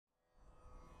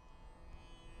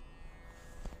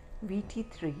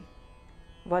VT3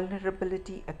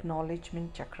 Vulnerability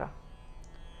Acknowledgement Chakra.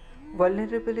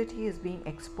 Vulnerability is being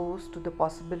exposed to the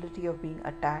possibility of being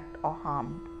attacked or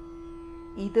harmed,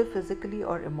 either physically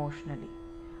or emotionally.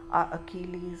 Our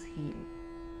Achilles heel.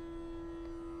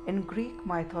 In Greek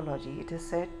mythology, it is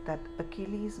said that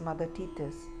Achilles' mother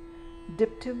Thetis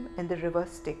dipped him in the river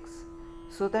Styx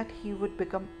so that he would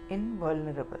become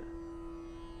invulnerable.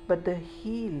 But the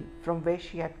heel from where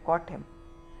she had caught him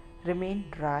remained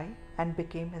dry and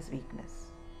became his weakness.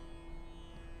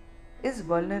 Is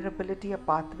vulnerability a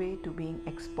pathway to being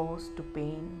exposed to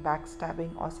pain,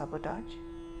 backstabbing, or sabotage?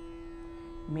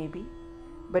 Maybe,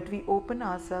 but we open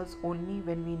ourselves only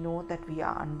when we know that we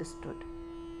are understood,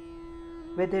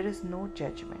 where there is no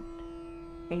judgment.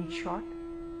 In short,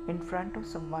 in front of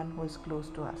someone who is close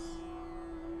to us.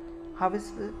 How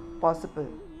is it possible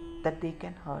that they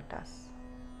can hurt us?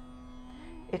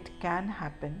 It can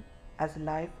happen as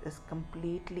life is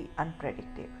completely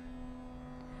unpredictable.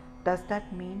 Does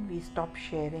that mean we stop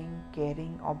sharing,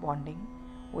 caring, or bonding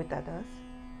with others?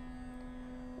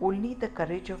 Only the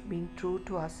courage of being true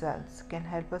to ourselves can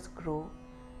help us grow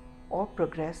or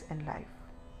progress in life.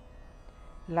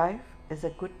 Life is a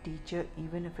good teacher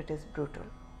even if it is brutal.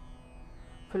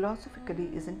 Philosophically,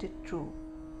 isn't it true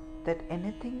that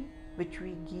anything which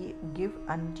we give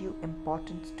undue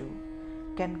importance to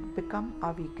can become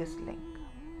our weakest link,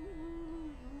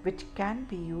 which can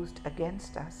be used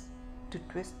against us to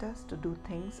twist us to do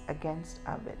things against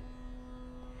our will?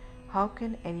 How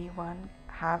can anyone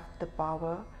have the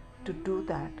power to do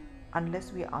that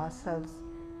unless we ourselves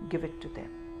give it to them?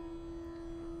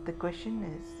 The question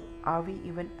is, are we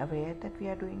even aware that we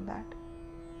are doing that?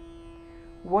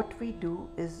 What we do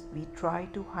is we try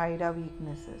to hide our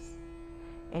weaknesses.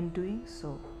 In doing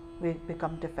so, we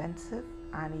become defensive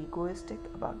and egoistic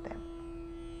about them.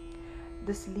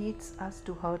 This leads us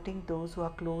to hurting those who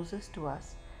are closest to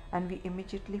us, and we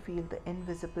immediately feel the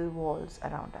invisible walls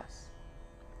around us.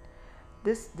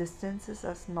 This distances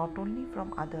us not only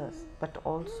from others but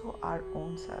also our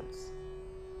own selves,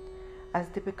 as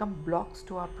they become blocks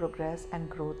to our progress and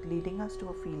growth, leading us to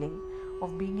a feeling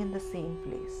of being in the same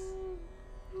place.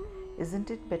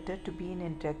 Isn't it better to be in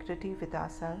integrity with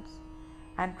ourselves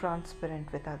and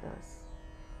transparent with others,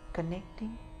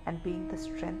 connecting and being the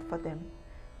strength for them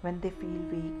when they feel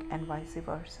weak, and vice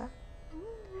versa?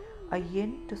 A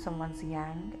yin to someone's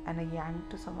yang and a yang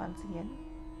to someone's yin.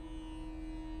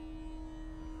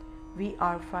 We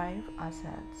are five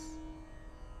ourselves.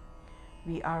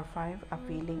 We are five are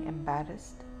feeling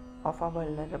embarrassed of our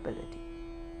vulnerability.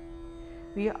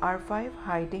 We are five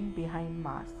hiding behind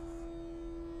masks.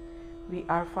 We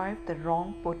are five the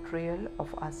wrong portrayal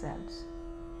of ourselves.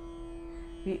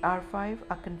 We are five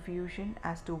a confusion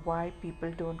as to why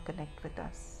people don't connect with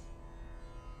us.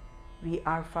 We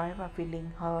are five are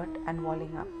feeling hurt and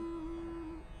walling up.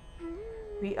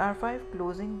 We are five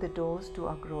closing the doors to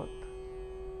our growth.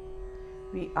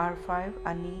 We are five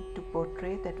a need to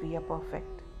portray that we are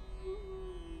perfect.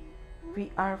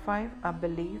 We are five a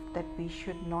belief that we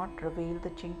should not reveal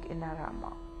the chink in our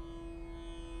armor.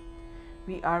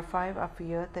 We are five a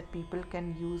fear that people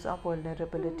can use our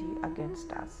vulnerability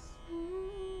against us.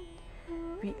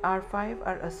 We are five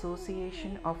our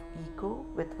association of ego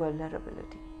with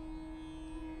vulnerability.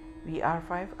 We are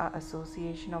five our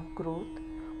association of growth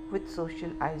with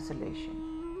social isolation.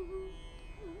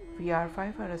 We are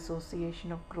five our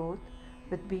association of growth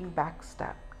with being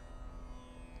backstabbed.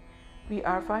 We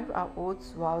are five our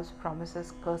oaths, vows,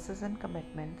 promises, curses, and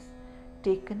commitments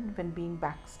taken when being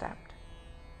backstabbed.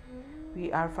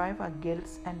 We are five our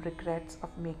guilts and regrets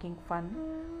of making fun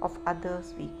of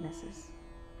others' weaknesses.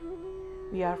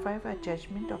 We are five our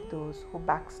judgment of those who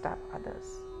backstab others.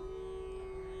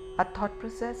 Our thought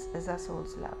process is our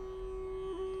soul's love.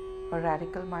 A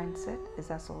radical mindset is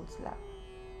our soul's love.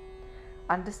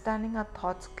 Understanding our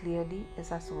thoughts clearly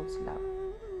is our soul's love.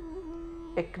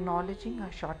 Acknowledging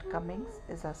our shortcomings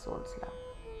is our soul's love.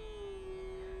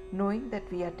 Knowing that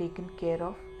we are taken care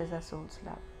of is our soul's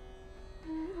love.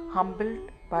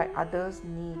 Humbled by others'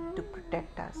 need to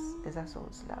protect us is our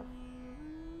soul's love.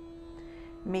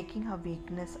 Making our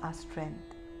weakness our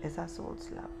strength is our soul's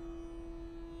love.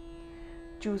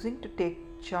 Choosing to take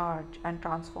charge and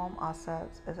transform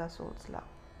ourselves is our soul's love.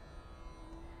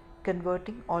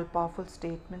 Converting all powerful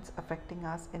statements affecting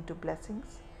us into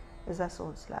blessings is our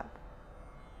soul's love.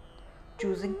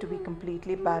 Choosing to be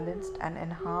completely balanced and in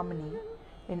harmony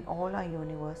in all our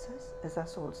universes is our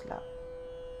soul's love.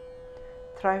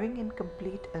 Thriving in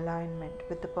complete alignment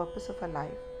with the purpose of our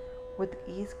life with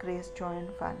ease, grace, joy, and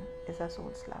fun is our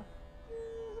soul's love.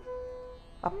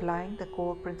 Applying the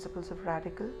core principles of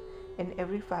radical in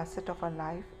every facet of our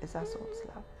life is our soul's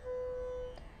love.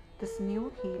 This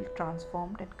new, healed,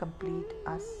 transformed, and complete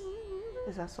us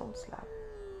is our soul's love.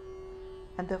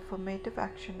 And the affirmative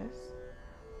action is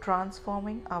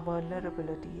transforming our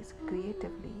vulnerabilities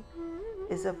creatively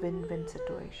is a win-win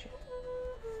situation.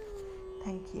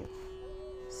 Thank you.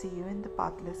 See you in the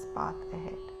pathless path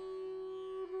ahead.